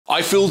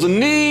I feel the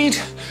need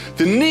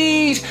to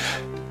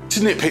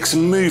nitpick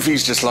some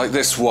movies just like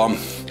this one.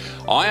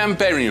 I am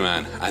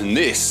Berryman, and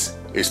this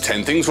is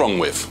 10 Things Wrong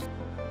With.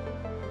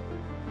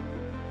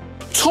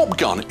 Top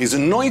Gun is a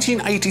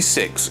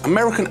 1986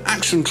 American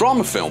action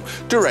drama film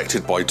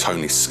directed by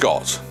Tony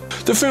Scott.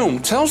 The film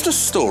tells the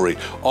story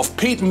of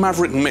Pete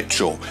Maverick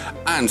Mitchell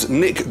and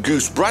Nick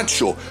Goose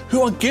Bradshaw,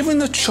 who are given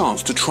the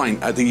chance to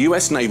train at the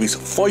US Navy's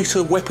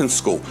fighter weapons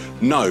school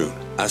known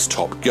as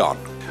Top Gun,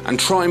 and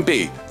try and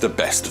be the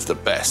best of the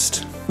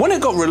best. When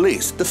it got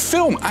released, the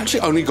film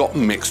actually only got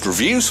mixed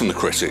reviews from the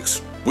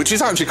critics, which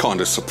is actually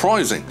kind of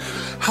surprising.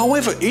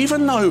 However,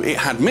 even though it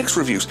had mixed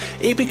reviews,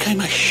 it became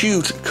a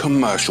huge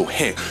commercial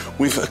hit,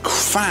 with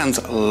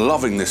fans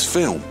loving this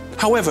film.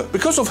 However,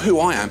 because of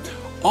who I am,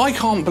 I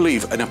can't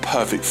believe in a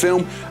perfect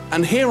film,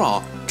 and here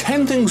are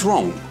 10 things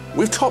wrong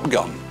with Top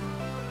Gun.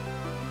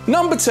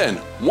 Number 10,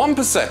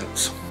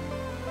 1%.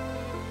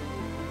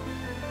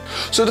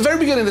 So at the very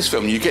beginning of this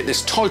film, you get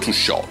this title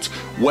shot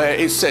where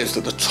it says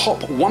that the top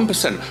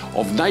 1%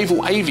 of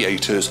naval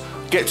aviators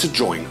get to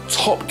join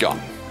Top Gun.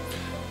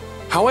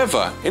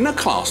 However, in a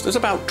class, there's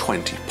about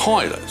 20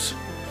 pilots.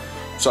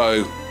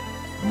 So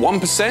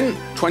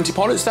 1%, 20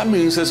 pilots, that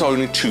means there's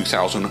only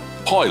 2,000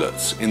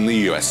 pilots in the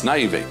US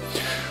Navy,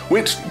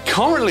 which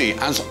currently,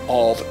 as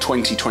of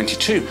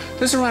 2022,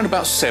 there's around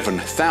about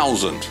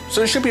 7,000.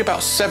 So it should be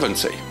about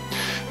 70.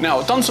 Now,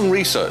 I've done some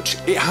research.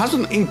 It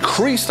hasn't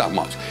increased that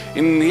much.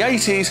 In the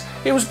 80s,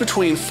 it was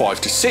between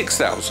 5,000 to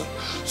 6,000.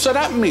 So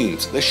that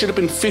means there should have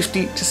been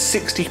 50 to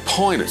 60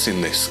 pilots in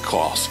this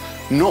class,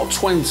 not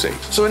 20.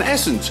 So in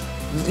essence,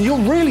 you're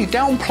really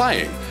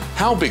downplaying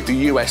how big the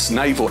US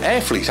Naval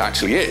Air Fleet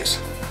actually is.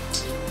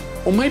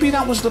 Or maybe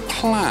that was the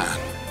plan.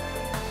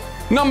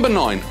 Number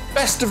 9,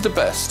 best of the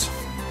best.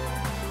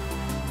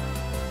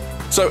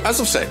 So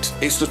as I've said,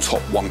 it's the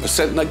top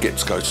 1% that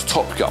gets to go to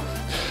Top Gun.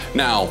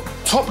 Now,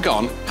 Top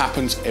Gun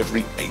happens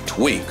every 8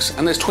 weeks,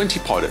 and there's 20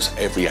 pilots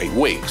every 8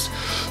 weeks.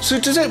 So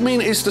does that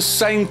mean it's the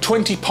same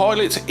 20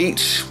 pilots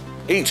each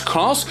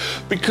class?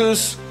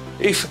 Because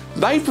if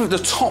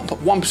the top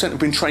 1% have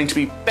been trained to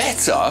be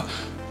better,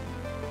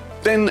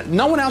 then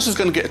no one else is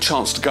going to get a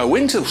chance to go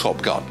into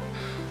Top Gun.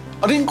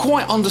 I didn't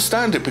quite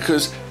understand it,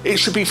 because it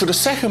should be for the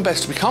second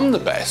best to become the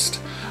best.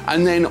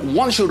 And then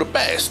once you're the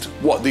best,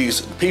 what,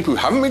 these people who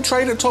haven't been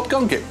trained at Top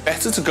Gun get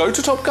better to go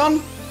to Top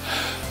Gun?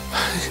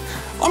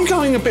 I'm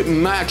going a bit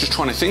mad just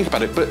trying to think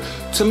about it, but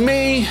to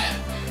me,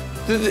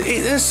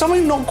 there's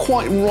something not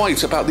quite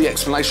right about the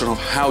explanation of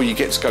how you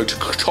get to go to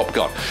Top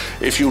Gun.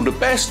 If you're the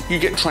best, you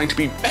get trained to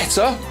be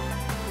better,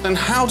 then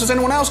how does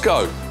anyone else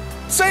go?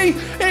 See,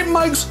 it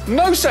makes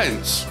no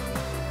sense.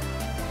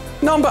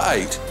 Number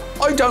 8,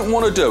 I don't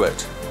want to do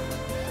it.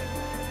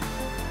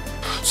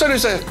 So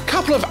there's a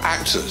couple of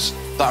actors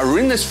that are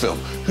in this film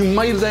who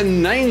made their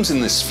names in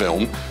this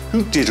film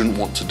who didn't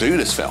want to do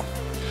this film.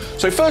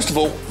 So first of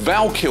all,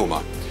 Val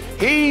Kilmer.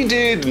 He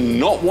did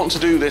not want to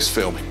do this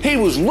film. He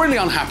was really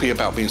unhappy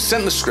about being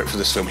sent the script for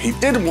this film. He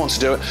didn't want to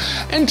do it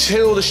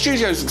until the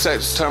studio's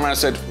execs turned around and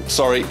said,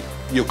 sorry,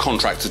 you're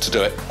contracted to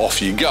do it,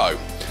 off you go.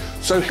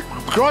 So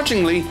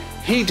begrudgingly,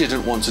 he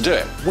didn't want to do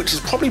it, which has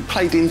probably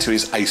played into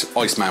his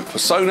Iceman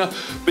persona,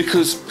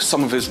 because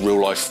some of his real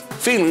life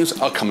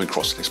feelings are coming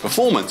across in his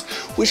performance,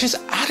 which has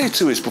added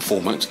to his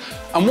performance.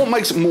 And what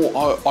makes it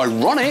more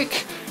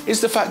ironic is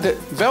the fact that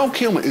Val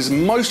Kilmer is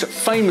most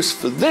famous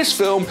for this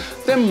film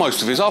than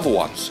most of his other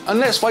ones. And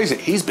let's face it,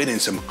 he's been in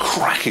some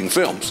cracking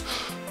films.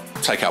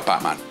 Take out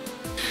Batman.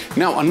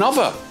 Now,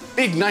 another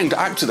big named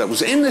actor that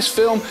was in this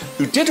film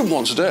who didn't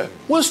want to do it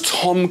was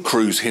Tom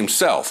Cruise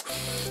himself.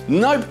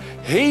 Nope,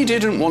 he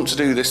didn't want to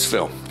do this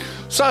film.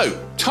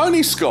 So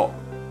Tony Scott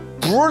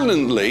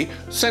brilliantly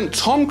sent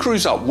Tom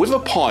Cruise up with a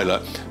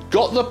pilot,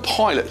 got the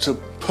pilot to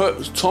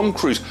put Tom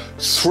Cruise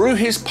through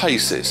his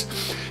paces.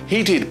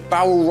 He did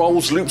barrel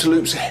rolls,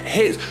 loop-to-loops,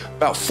 hit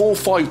about 4 or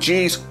 5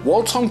 Gs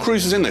while Tom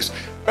Cruise is in this.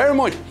 Bear in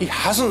mind, he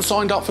hasn't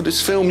signed up for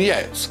this film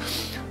yet.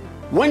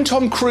 When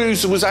Tom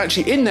Cruise was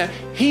actually in there,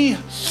 he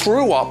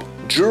threw up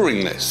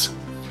during this.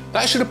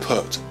 That should have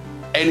put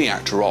any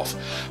actor off.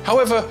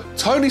 However,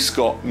 Tony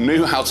Scott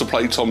knew how to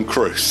play Tom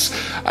Cruise,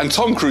 and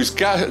Tom Cruise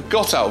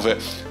got out of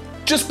it,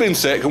 just been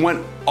sick, and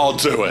went, I'll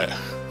do it.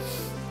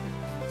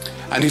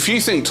 And if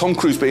you think Tom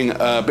Cruise being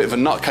a bit of a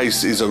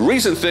nutcase is a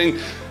recent thing,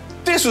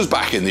 this was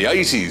back in the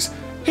 80s.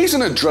 He's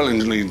an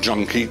adrenaline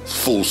junkie,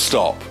 full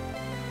stop.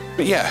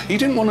 But yeah, he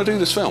didn't want to do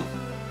this film.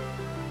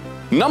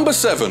 Number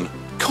 7,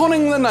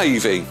 conning the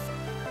Navy.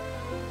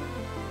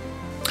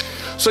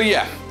 So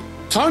yeah,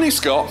 Tony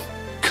Scott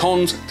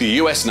conned the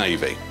US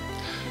Navy.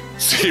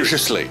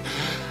 Seriously.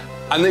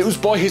 And it was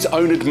by his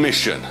own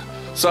admission.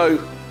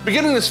 So,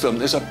 beginning of this film,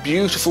 there's a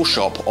beautiful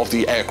shot of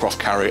the aircraft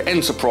carrier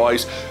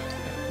Enterprise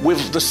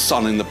with the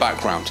sun in the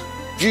background.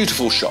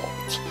 Beautiful shot.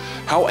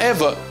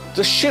 However,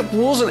 the ship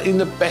wasn't in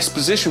the best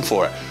position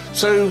for it.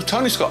 So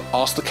Tony Scott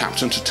asked the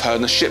captain to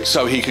turn the ship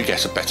so he could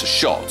get a better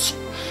shot.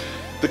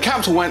 The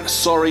captain went,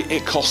 sorry,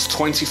 it costs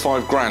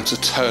 25 grand to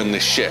turn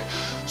this ship.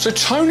 So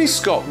Tony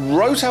Scott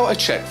wrote out a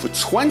check for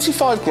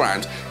 25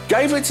 grand,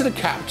 gave it to the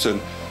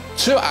captain,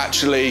 to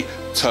actually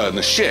turn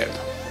the ship.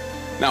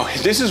 Now,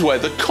 this is where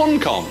the con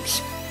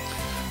comes.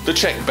 The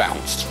check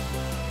bounced.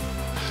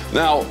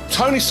 Now,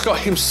 Tony Scott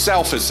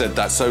himself has said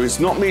that, so it's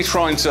not me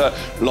trying to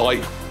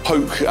like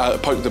poke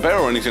the bear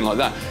or anything like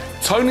that.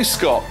 Tony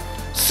Scott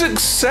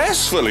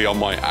successfully, I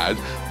might add,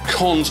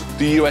 conned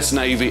the US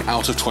Navy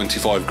out of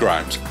 25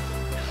 grand.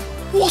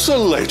 What a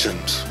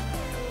legend.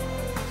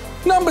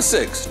 Number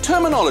 6,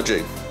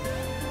 terminology.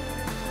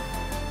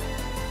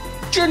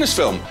 During this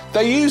film,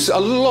 they use a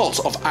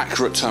lot of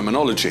accurate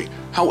terminology.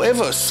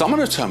 However, some of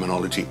the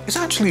terminology is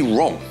actually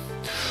wrong.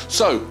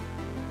 So,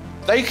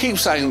 they keep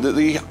saying that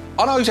the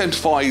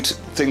unidentified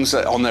things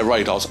that on their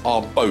radars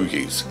are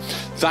bogies.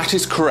 That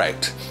is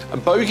correct. A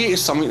bogey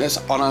is something that's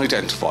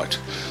unidentified.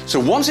 So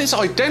once it's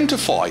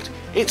identified,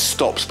 it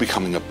stops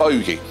becoming a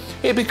bogey.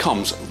 It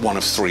becomes one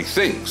of 3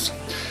 things.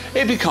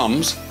 It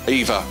becomes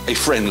either a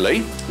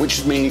friendly,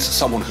 which means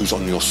someone who's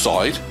on your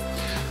side,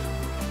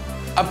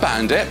 a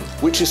bandit,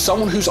 which is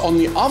someone who's on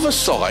the other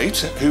side,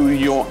 who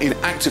you're in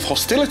active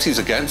hostilities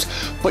against,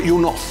 but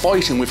you're not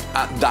fighting with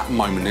at that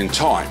moment in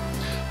time.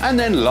 And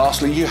then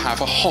lastly, you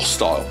have a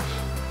hostile.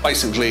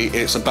 Basically,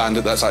 it's a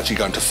bandit that's actually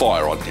going to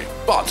fire on you.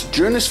 But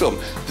during this film,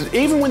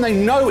 even when they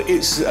know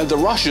it's the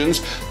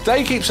Russians,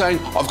 they keep saying,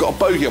 I've got a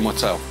bogey on my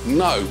tail.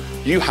 No,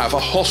 you have a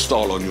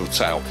hostile on your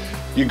tail.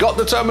 You got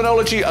the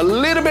terminology a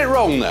little bit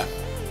wrong there.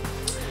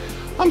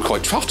 I'm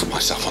quite chuffed at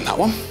myself on that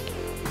one.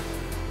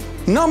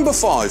 Number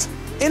 5,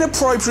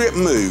 inappropriate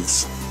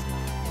moves.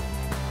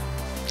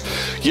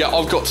 Yeah,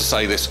 I've got to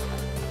say this.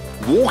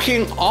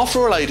 Walking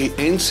after a lady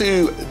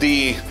into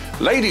the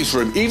ladies'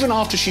 room, even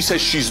after she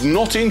says she's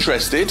not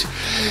interested,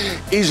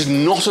 is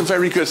not a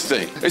very good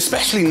thing,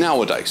 especially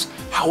nowadays.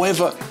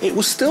 However, it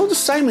was still the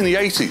same in the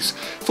 80s.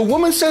 If a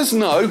woman says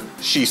no,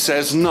 she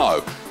says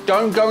no.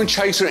 Don't go and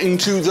chase her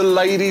into the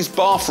ladies'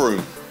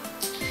 bathroom.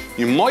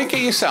 You might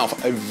get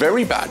yourself a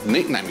very bad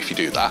nickname if you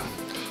do that.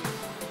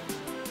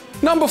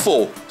 Number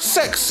 4,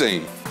 sex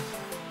scene.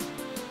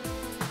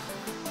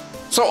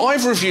 So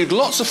I've reviewed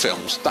lots of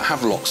films that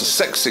have lots of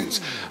sex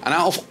scenes, and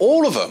out of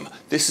all of them,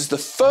 this is the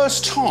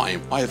first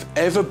time I have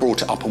ever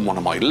brought it up on one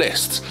of my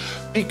lists,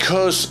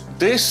 because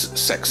this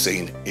sex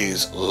scene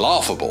is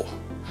laughable.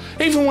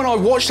 Even when I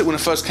watched it when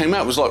it first came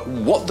out, it was like,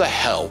 what the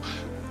hell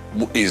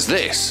is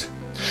this?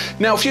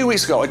 Now, a few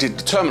weeks ago I did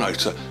The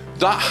Terminator.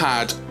 That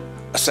had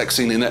a sex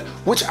scene in it,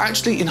 which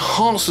actually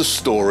enhanced the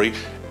story,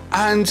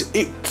 and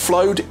it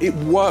flowed, it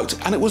worked,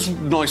 and it was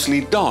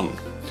nicely done.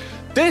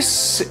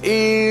 This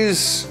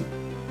is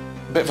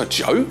a bit of a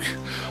joke.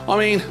 I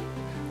mean,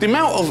 the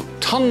amount of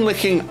tongue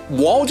licking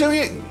while doing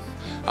it,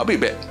 that'd be a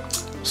bit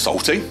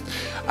salty.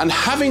 And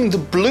having the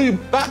blue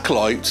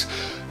backlight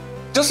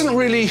doesn't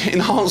really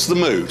enhance the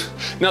mood.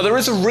 Now, there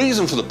is a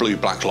reason for the blue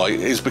backlight,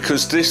 is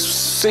because this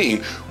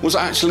scene was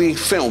actually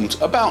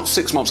filmed about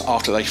 6 months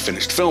after they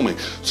finished filming.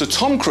 So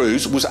Tom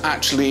Cruise was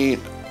actually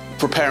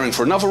preparing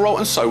for another role,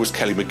 and so was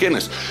Kelly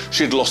McGillis.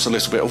 She had lost a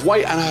little bit of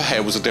weight and her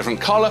hair was a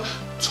different colour.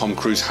 Tom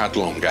Cruise had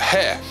longer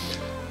hair.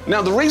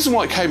 Now, the reason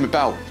why it came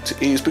about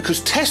is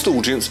because test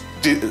audience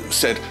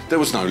said there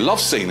was no love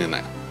scene in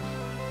it.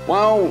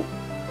 Well,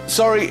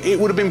 sorry, it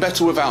would have been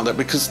better without that,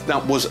 because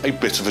that was a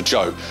bit of a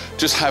joke.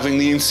 Just having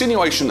the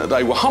insinuation that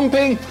they were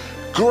humping,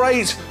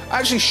 great.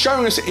 Actually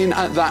showing us in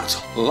at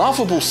that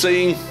laughable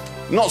scene,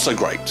 not so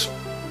great.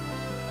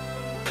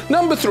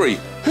 Number 3,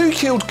 who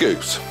killed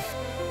Goose?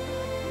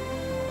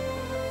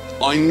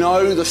 I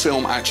know the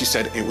film actually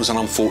said it was an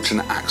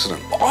unfortunate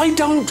accident, but I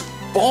don't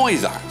buy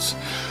that,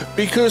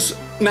 because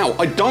now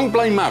I don't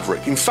blame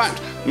Maverick. In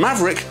fact,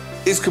 Maverick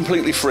is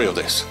completely free of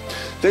this.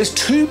 There's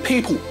 2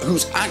 people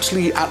who's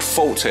actually at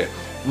fault here.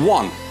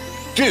 1,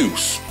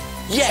 Goose.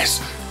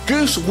 Yes,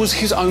 Goose was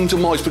his own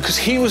demise, because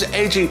he was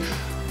edging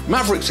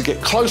Maverick to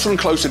get closer and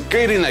closer.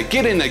 Get in there,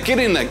 get in there, get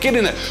in there, get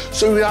in there.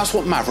 So that's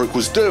what Maverick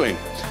was doing.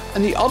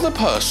 And the other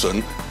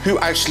person who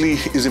actually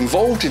is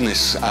involved in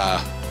this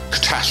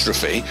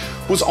catastrophe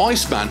was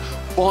Iceman,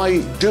 by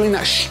doing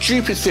that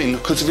stupid thing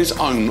because of his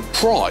own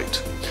pride.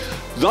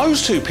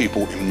 Those 2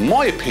 people, in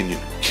my opinion,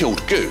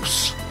 killed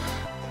Goose.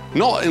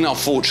 Not an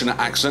unfortunate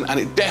accident, and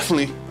it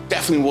definitely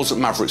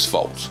wasn't Maverick's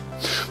fault.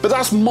 But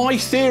that's my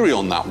theory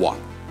on that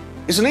one.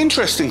 It's an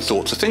interesting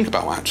thought to think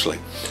about, actually.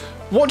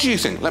 What do you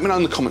think? Let me know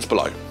in the comments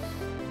below.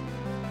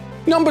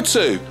 Number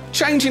 2,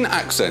 changing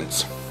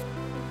accents.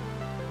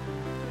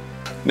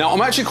 Now,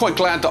 I'm actually quite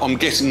glad that I'm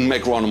getting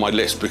Meg Ryan on my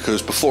list,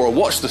 because before I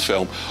watched the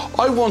film,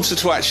 I wanted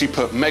to actually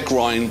put Meg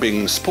Ryan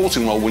being in a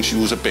supporting role when she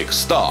was a big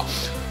star.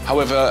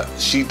 However,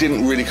 she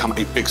didn't really become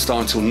a big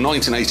star until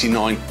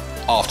 1989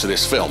 after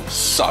this film.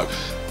 So,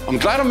 I'm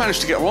glad I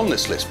managed to get her on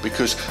this list,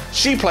 because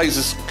she plays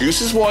as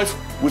Goose's wife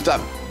with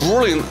that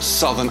brilliant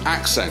southern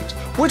accent,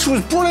 which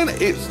was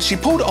brilliant. She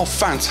pulled it off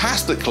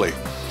fantastically,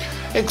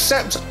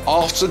 except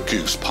after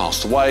Goose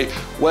passed away,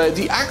 where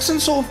the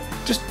accent sort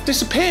of just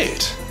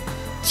disappeared.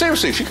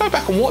 Seriously, if you go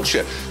back and watch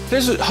it,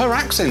 her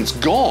accent's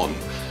gone.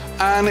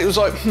 And it was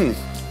like,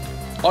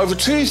 either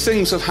 2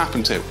 things have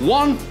happened here.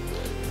 1,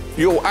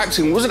 your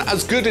acting wasn't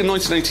as good in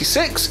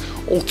 1986,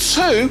 or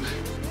 2,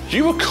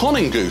 You were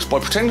conning Goose by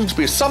pretending to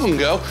be a Southern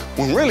girl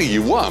when really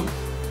you weren't.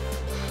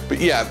 But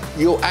yeah,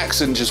 your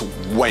accent just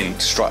went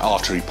straight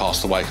after he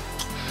passed away.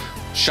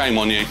 Shame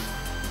on you.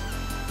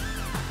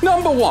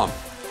 Number 1,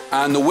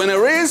 and the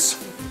winner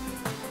is...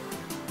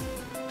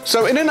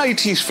 So in an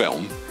 80s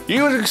film,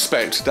 you would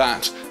expect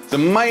that the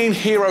main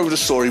hero of the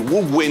story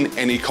will win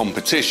any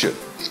competition.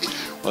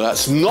 Well,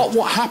 that's not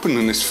what happened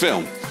in this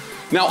film.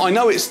 Now, I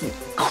know it's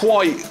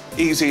quite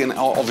easy and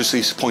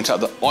obviously to point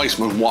out that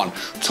Iceman won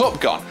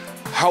Top Gun.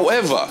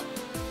 However,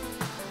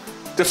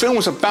 the film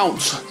was about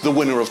the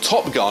winner of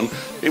Top Gun.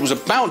 It was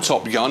about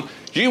Top Gun.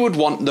 You would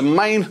want the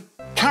main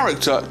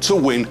character to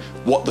win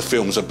what the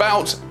film's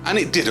about, and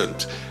it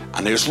didn't.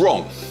 And it's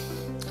wrong.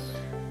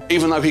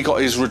 Even though he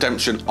got his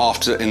redemption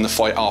in the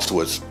fight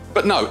afterwards.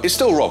 But no, it's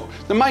still wrong.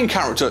 The main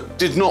character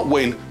did not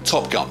win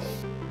Top Gun.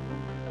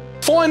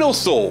 Final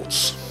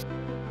thoughts.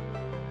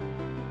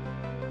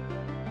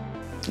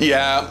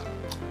 Yeah,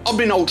 I've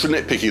been ultra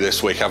nitpicky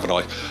this week, haven't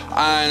I?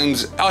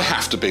 And I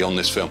have to be on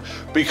this film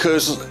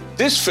because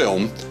this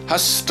film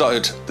has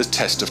stood the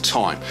test of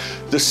time.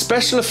 The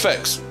special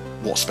effects,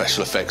 what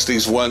special effects?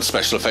 These weren't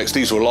special effects,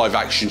 these were live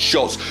action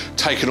shots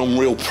taken on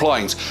real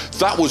planes.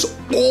 That was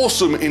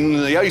awesome in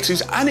the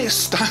 80s and it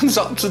stands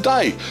up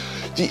today.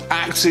 The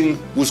acting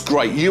was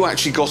great. You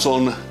actually got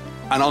on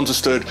and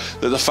understood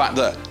that the fact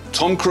that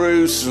Tom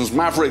Cruise's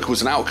Maverick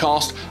was an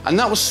outcast, and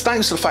that was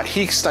thanks to the fact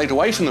he stayed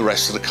away from the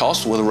rest of the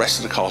cast, where the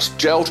rest of the cast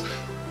gelled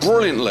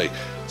brilliantly.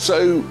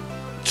 So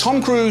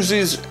Tom Cruise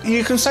is,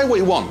 you can say what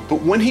you want,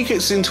 but when he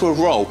gets into a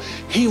role,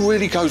 he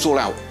really goes all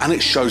out, and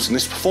it shows in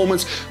this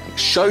performance, it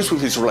shows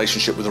with his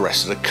relationship with the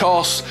rest of the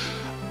cast.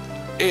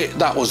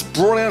 That was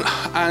brilliant,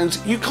 and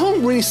you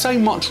can't really say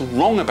much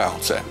wrong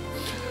about it.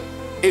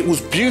 It was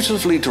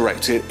beautifully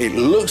directed, it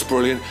looks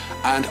brilliant,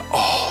 and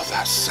oh,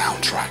 that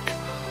soundtrack.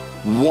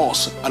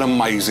 What an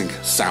amazing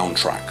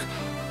soundtrack.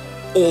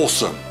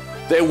 Awesome.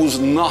 There was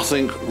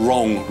nothing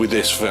wrong with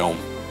this film.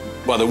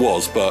 Well, there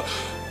was, but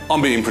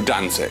I'm being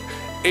pedantic.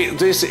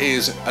 This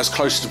is as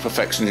close to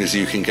perfection as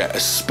you can get,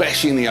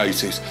 especially in the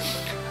 80s.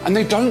 And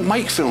they don't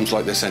make films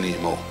like this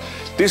anymore.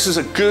 This is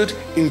a good,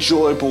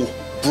 enjoyable,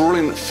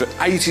 brilliant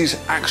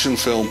 80s action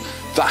film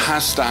that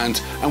has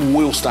stand and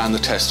will stand the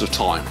test of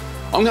time.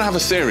 I'm going to have a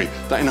theory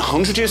that in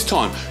 100 years'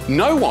 time,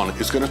 no one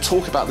is going to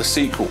talk about the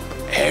sequel.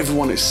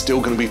 Everyone is still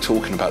going to be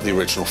talking about the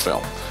original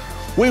film.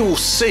 We will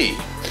see.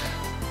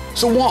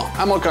 So what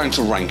am I going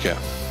to rank it?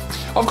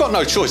 I've got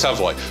no choice,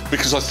 have I?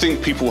 Because I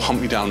think people will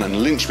hunt me down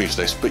and lynch me for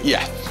this. But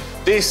yeah,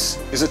 this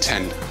is a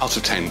 10 out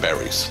of 10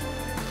 berries.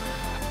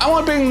 Am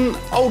I being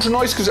ultra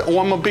nice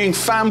or am I being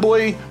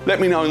fanboy?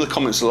 Let me know in the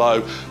comments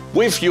below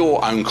with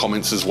your own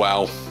comments as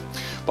well.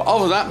 But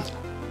other than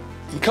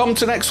that, come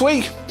to next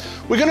week.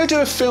 We're going to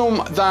do a film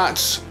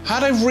that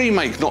had a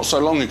remake not so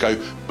long ago,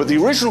 but the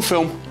original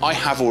film I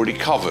have already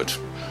covered.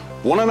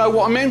 Want to know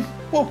what I mean?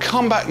 Well,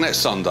 come back next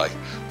Sunday.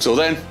 Till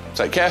then,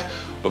 take care.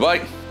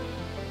 Bye-bye.